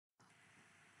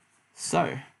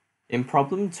So, in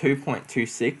problem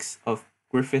 2.26 of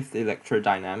Griffith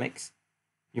Electrodynamics,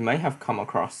 you may have come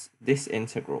across this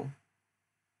integral.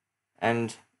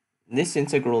 And this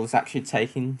integral is actually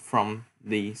taken from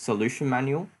the solution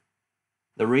manual.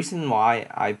 The reason why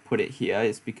I put it here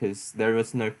is because there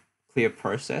was no clear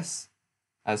process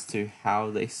as to how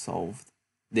they solved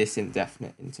this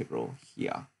indefinite integral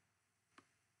here.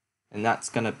 And that's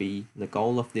going to be the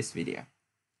goal of this video.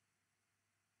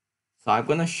 So I'm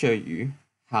going to show you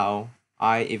how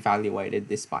I evaluated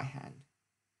this by hand.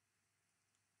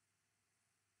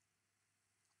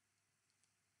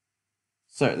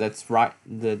 So let's write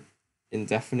the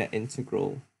indefinite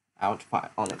integral out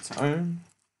on its own.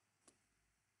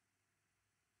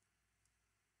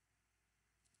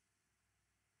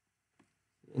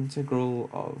 The integral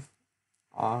of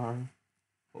r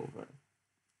over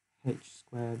h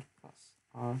squared plus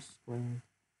r squared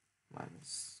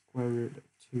minus square root of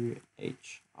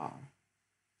 2hr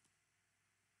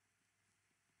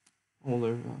all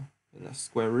over in the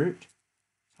square root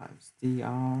times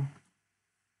dr.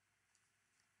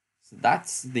 So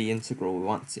that's the integral we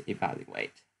want to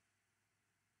evaluate.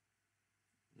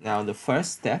 Now the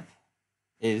first step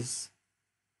is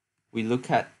we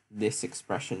look at this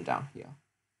expression down here.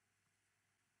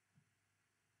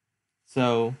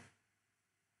 So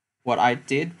what I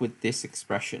did with this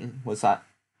expression was that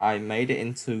I made it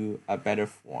into a better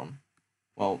form.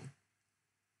 Well,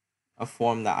 a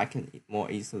form that I can more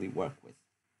easily work with.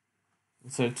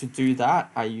 So to do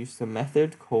that, I used a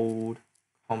method called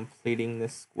completing the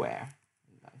square.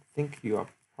 I think you are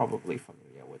probably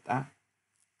familiar with that.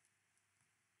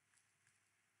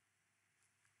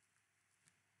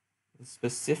 And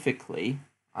specifically,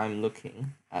 I'm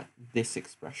looking at this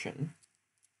expression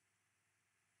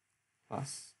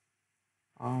plus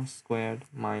r squared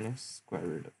minus square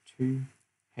root of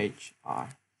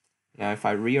 2hr. Now if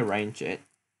I rearrange it,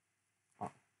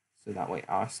 so that way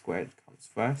r squared comes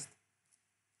first,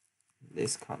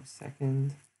 this comes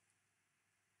second,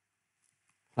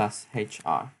 plus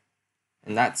hr.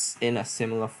 And that's in a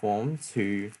similar form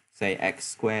to, say, x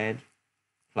squared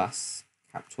plus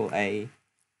capital A,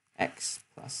 x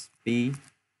plus b.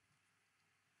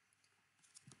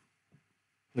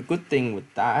 The good thing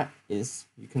with that is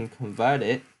you can convert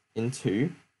it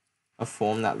into a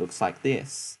form that looks like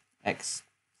this: x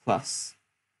plus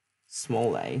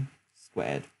small a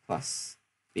squared plus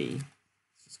b.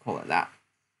 Let's just call it that.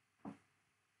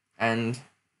 And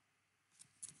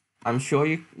I'm sure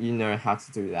you know how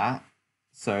to do that.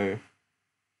 So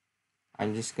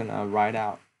I'm just gonna write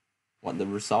out what the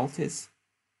result is.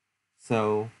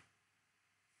 So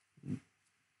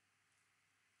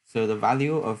the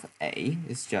value of a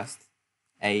is just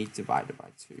a divided by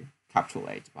 2, capital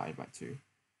A divided by 2.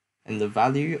 And the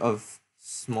value of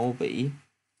small b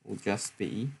will just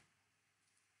be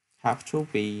capital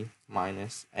B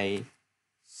minus a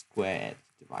squared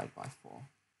divided by 4.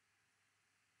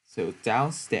 So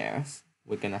downstairs,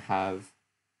 we're going to have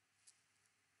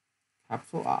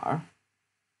capital R.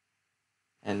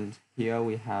 And here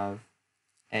we have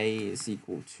a is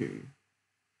equal to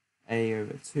a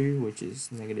over 2, which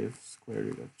is negative square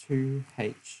root of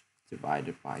 2h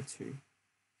divided by 2,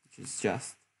 which is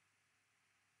just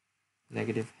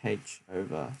negative h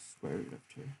over square root of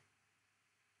 2.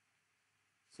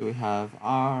 So we have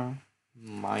r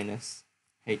minus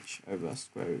h over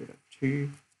square root of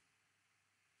 2,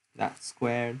 that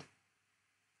squared,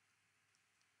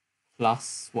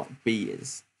 plus what b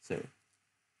is. So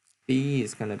b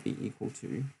is going to be equal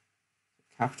to,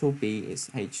 capital B is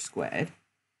h squared,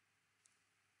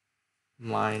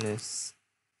 minus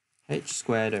h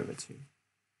squared over 2.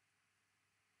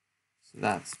 So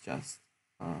that's just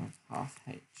half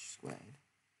h squared.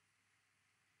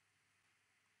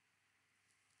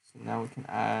 So now we can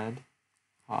add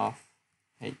half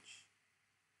h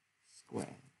squared.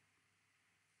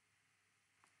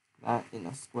 That in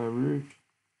a square root,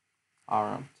 r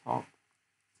on top,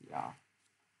 dr.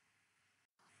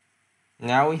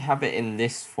 Now we have it in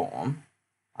this form.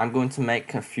 I'm going to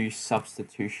make a few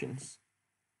substitutions.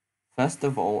 First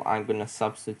of all, I'm going to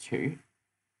substitute,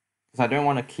 because I don't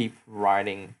want to keep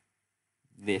writing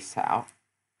this out.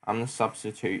 I'm going to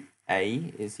substitute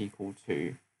a is equal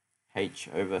to h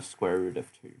over square root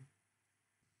of 2.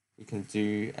 You can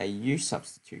do a u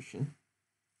substitution.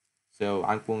 So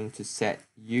I'm going to set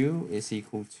u is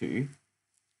equal to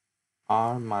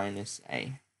r minus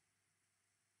a.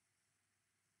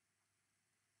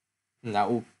 And that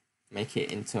will make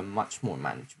it into a much more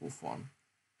manageable form.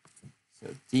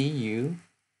 So du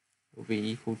will be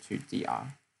equal to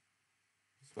dr.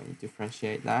 So when you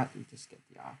differentiate that, you just get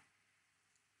dr.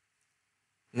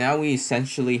 Now we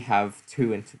essentially have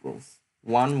two integrals.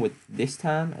 one with this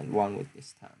term and one with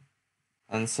this term.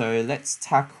 And so let's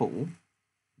tackle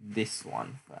this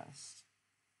one first.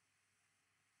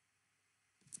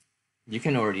 You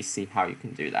can already see how you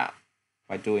can do that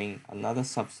by doing another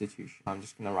substitution. I'm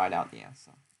just going to write out the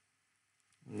answer.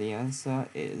 And the answer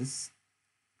is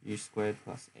u squared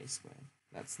plus a squared.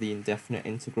 That's the indefinite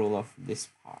integral of this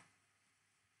part.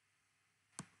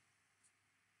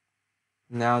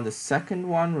 Now the second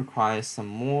one requires some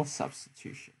more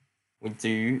substitution. We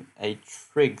do a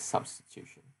trig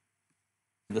substitution.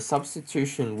 The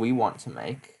substitution we want to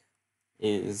make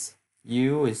is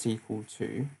u is equal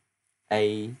to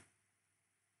a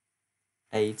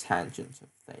tangent of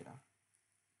theta.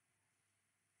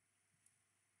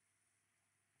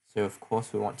 So of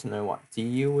course we want to know what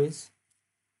du is.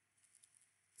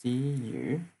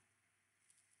 Du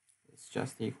is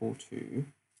just equal to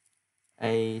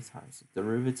a times the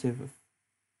derivative of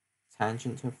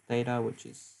tangent of theta, which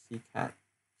is secant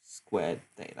squared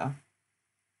theta,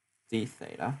 d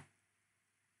theta.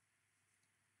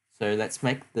 So let's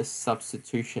make the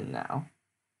substitution now.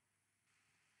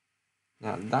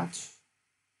 Now that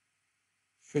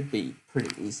should be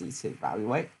pretty easy to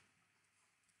evaluate.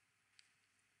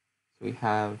 So we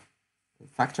have,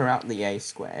 factor out the a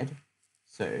squared,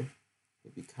 so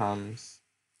it becomes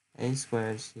a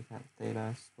squared secant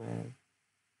theta squared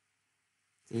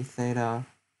d theta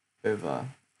over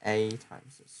a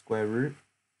times the square root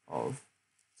of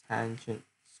tangent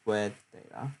squared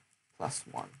theta plus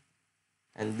 1.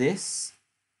 And this,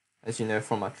 as you know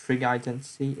from our trig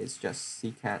identity, is just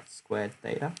secant squared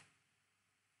theta.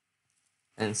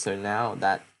 And so now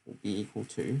that will be equal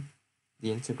to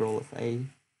the integral of a,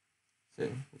 so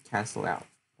we cancel out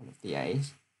one of the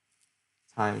a's,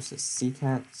 times the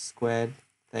secant squared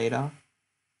theta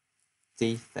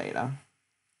d theta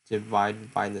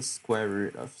divided by the square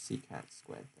root of secant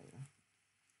squared theta.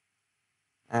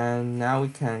 And now we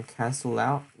can cancel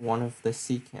out one of the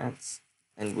secants,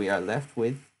 and we are left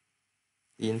with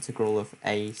the integral of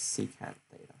a secant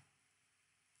theta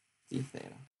d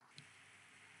theta.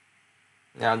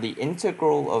 Now the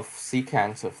integral of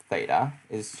secant of theta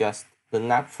is just the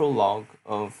natural log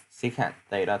of secant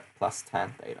theta plus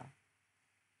tan theta.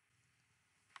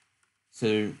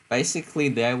 So basically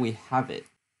there we have it.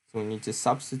 So we need to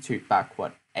substitute back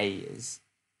what a is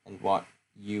and what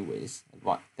u is and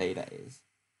what theta is.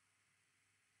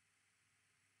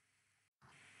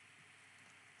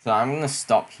 So I'm going to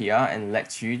stop here and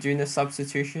let you do the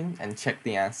substitution and check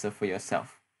the answer for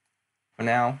yourself. For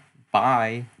now,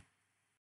 bye!